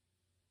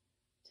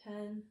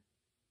 10,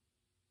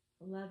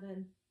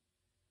 11,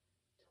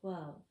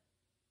 12,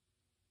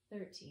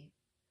 13,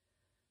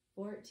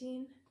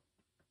 14,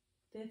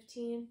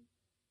 15,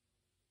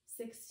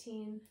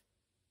 16,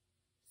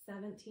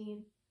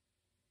 17,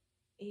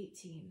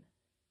 18,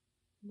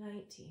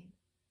 19,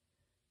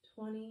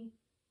 20,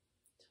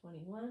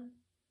 21,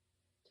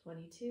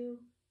 22,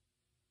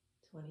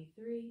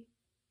 23,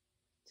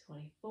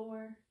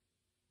 24,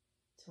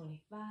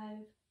 25,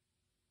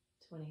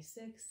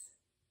 26,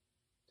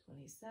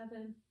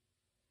 27,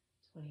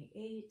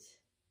 28,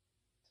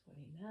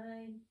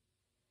 29.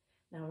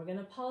 Now we're going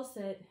to pulse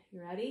it.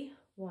 You ready?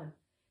 1,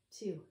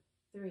 2,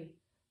 3,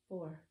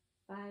 4,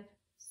 5,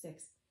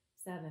 6,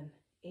 7,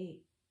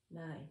 8,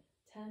 9,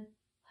 10, 11, 12,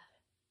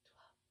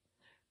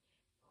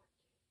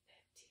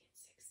 13,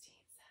 14, 15,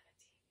 16, 17,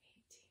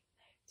 18,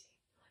 19,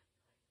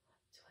 20,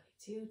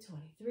 22,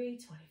 23,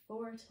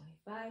 24,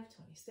 25,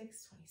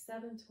 26,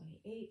 27,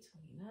 28,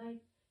 29,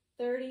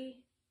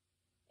 30,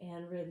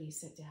 and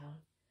release it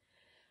down.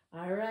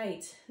 All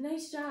right,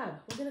 nice job.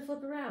 We're gonna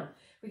flip around.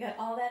 We got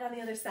all that on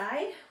the other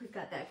side. We've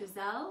got that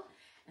gazelle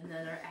and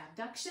then our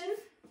abduction.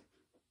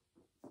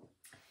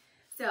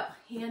 So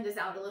hand is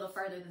out a little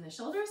farther than the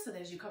shoulder so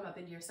that as you come up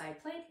into your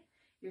side plank,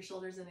 your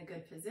shoulder's in a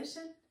good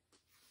position.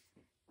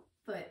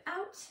 Foot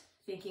out,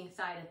 thinking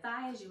thigh to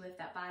thigh as you lift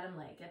that bottom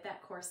leg. Get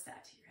that core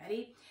set. You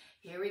ready?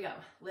 Here we go.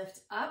 Lift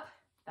up,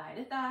 thigh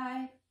to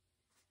thigh,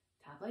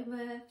 top leg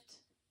lift,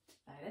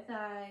 thigh to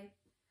thigh,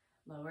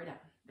 lower down.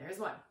 There's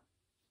 1.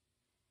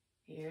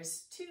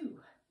 Here's 2.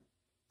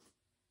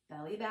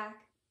 Belly back.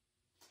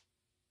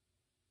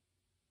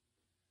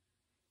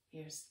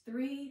 Here's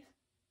 3.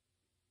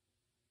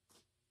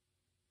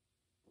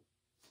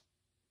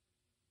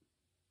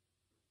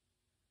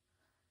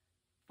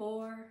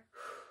 4.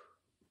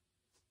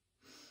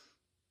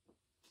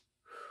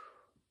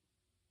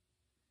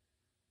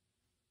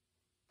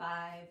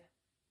 5.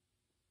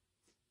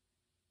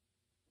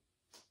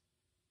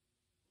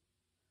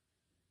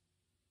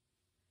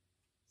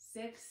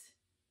 6.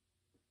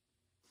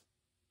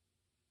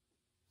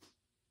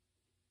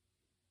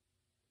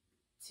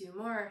 2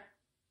 more.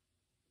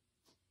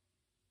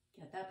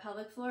 Get that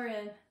pelvic floor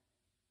in.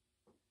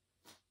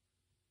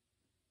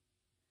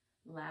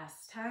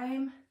 Last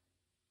time.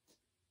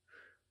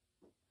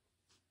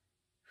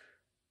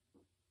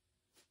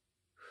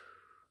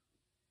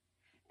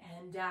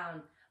 And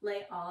down.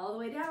 Lay all the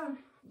way down.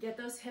 Get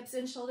those hips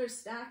and shoulders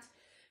stacked.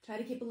 Try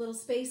to keep a little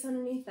space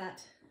underneath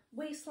that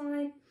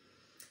waistline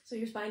so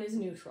your spine is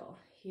neutral.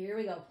 Here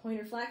we go.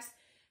 Pointer flex,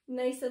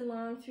 nice and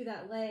long through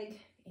that leg,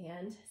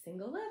 and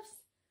single lifts.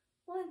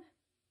 1,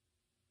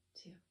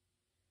 2,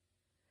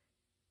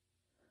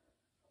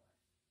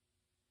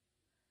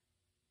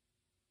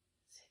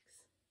 6,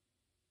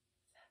 7,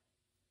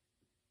 8,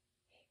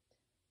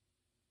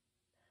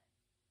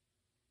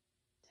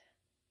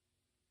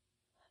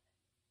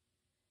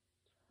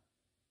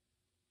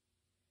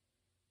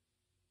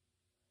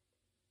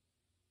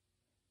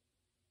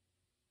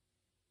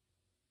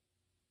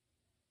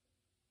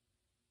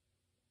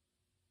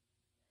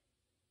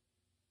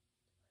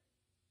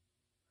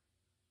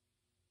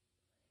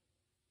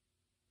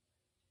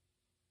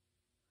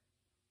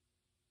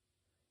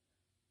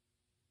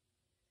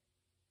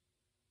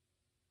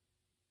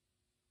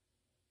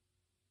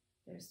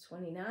 There's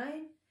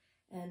 29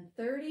 and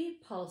 30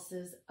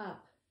 pulses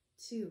up.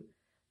 2,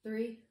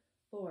 3,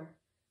 4,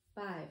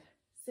 5,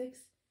 6,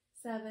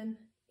 7,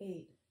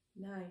 8,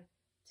 9,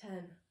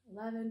 10,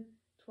 11,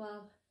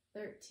 12,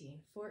 13,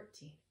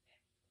 14,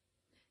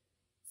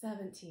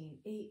 17,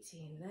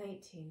 18,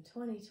 19,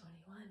 20, 21,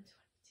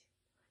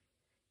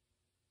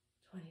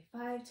 22,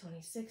 25,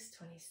 26,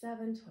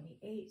 27,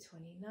 28,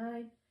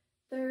 29,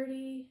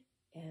 30,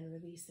 and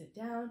release it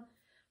down.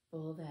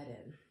 Pull that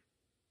in.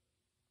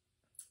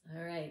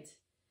 All right,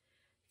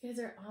 you guys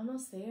are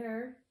almost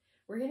there.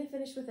 We're going to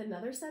finish with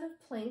another set of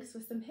planks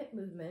with some hip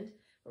movement,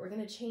 but we're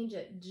going to change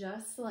it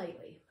just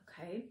slightly,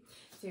 okay?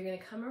 So you're going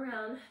to come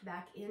around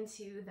back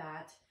into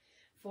that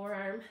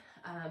forearm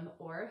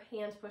or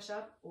hand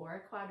push-up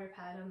or quadruped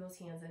on those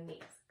hands and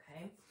knees,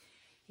 okay?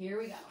 Here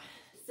we go.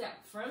 So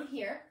from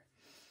here,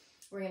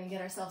 we're going to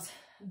get ourselves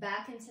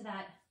back into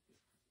that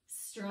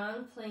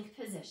strong plank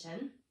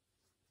position.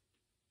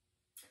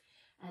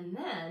 And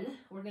then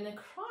we're going to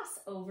cross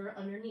over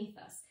underneath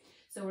us.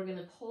 So we're going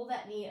to pull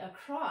that knee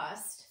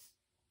across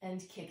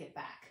and kick it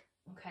back,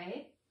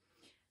 okay?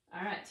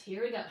 All right,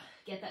 here we go.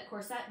 Get that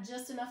core set,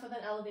 just enough of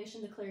an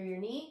elevation to clear your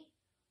knee.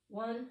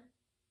 1,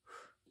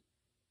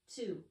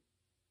 2,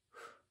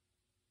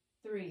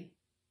 3,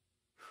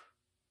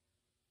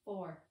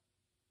 4,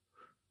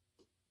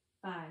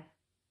 5,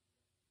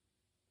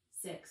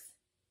 6,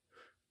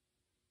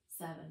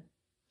 7,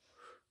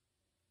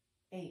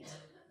 8,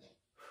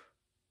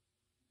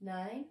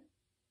 9,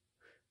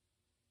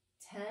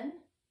 10,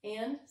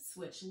 and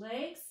switch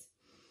legs.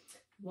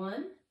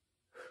 1,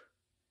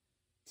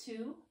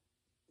 2,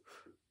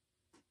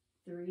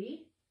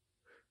 3,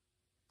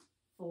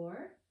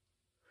 4,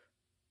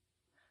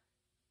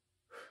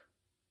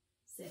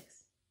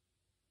 6,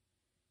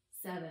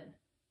 7,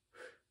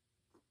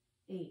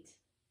 8,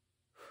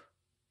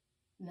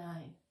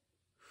 9,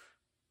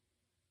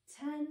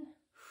 10.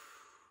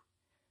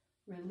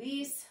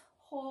 Release,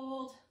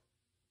 hold.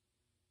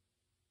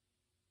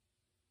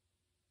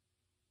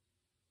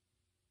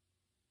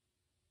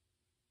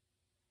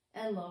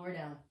 And lower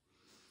down.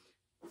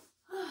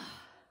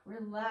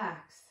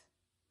 Relax.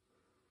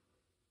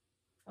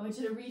 I want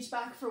you to reach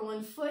back for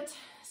one foot,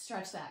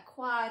 stretch that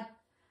quad,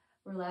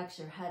 relax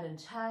your head and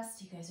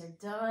chest. You guys are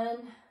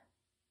done.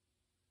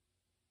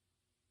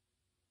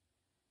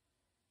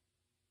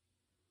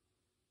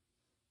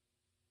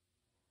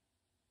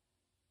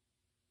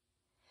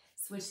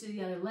 Switch to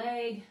the other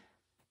leg.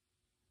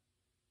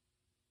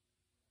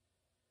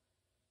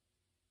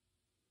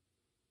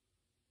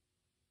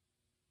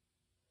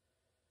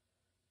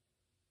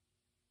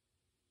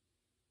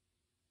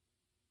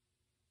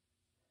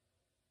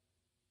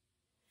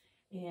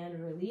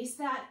 And release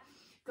that.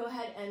 Go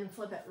ahead and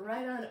flip it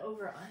right on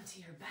over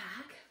onto your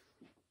back.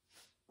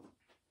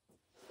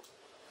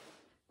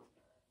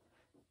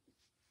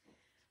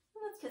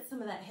 Let's get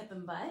some of that hip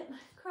and butt.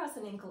 Cross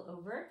an ankle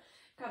over.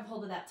 Grab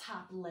hold of that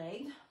top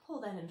leg. Pull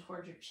that in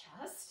towards your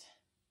chest.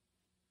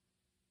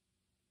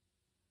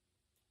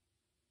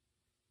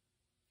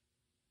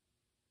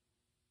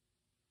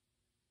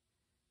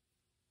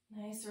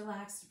 Nice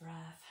relaxed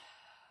breath.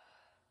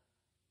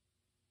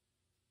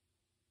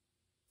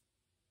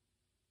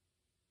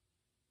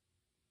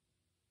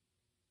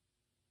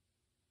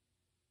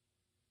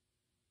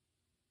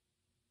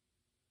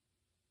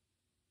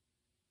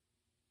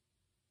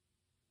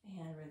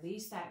 And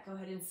release that. Go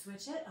ahead and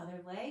switch it.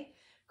 Other leg.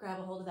 Grab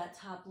a hold of that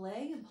top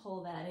leg and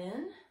pull that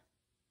in.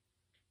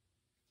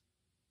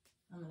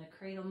 I'm going to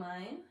cradle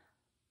mine.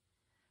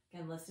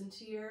 Again, listen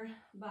to your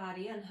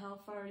body and how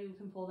far you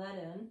can pull that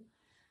in.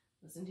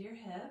 Listen to your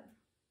hip.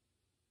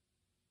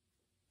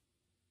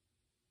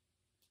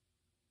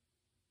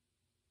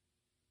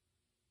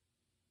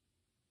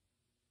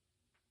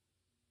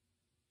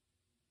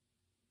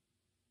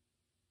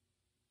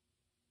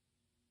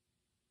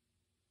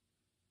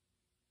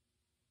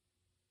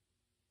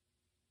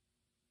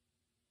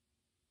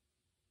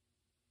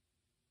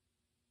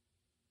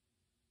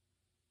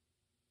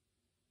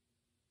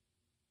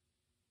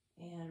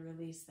 And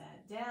release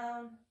that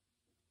down.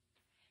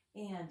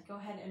 And go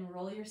ahead and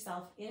roll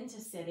yourself into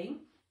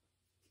sitting.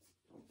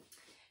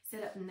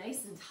 Sit up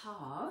nice and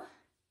tall.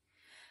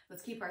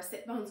 Let's keep our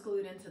sit bones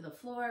glued into the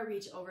floor.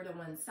 Reach over to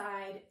one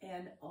side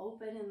and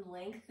open and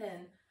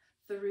lengthen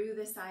through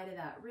the side of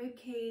that rib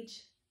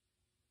cage.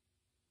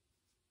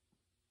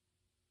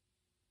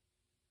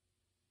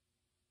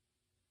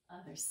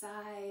 Other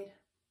side.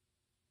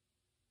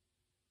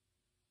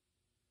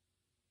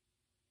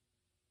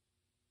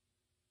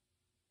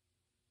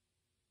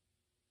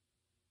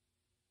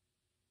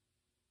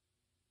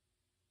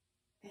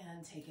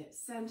 And take it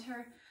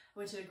center. I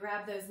want you to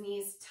grab those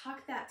knees,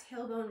 tuck that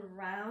tailbone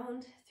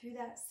round through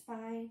that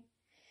spine.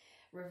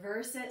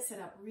 Reverse it, sit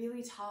up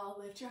really tall,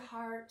 lift your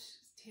heart,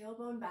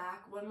 tailbone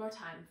back. One more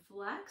time,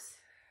 flex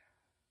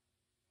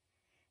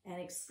and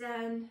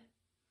extend.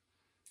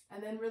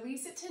 And then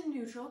release it to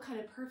neutral, kind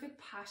of perfect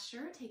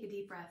posture. Take a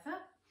deep breath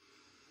up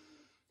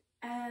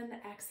and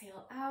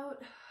exhale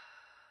out.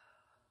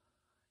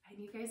 And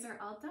you guys are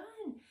all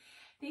done.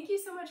 Thank you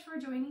so much for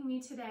joining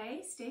me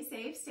today. Stay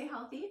safe, stay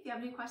healthy. If you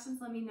have any questions,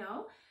 let me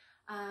know.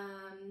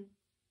 And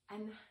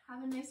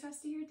have a nice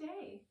rest of your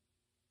day.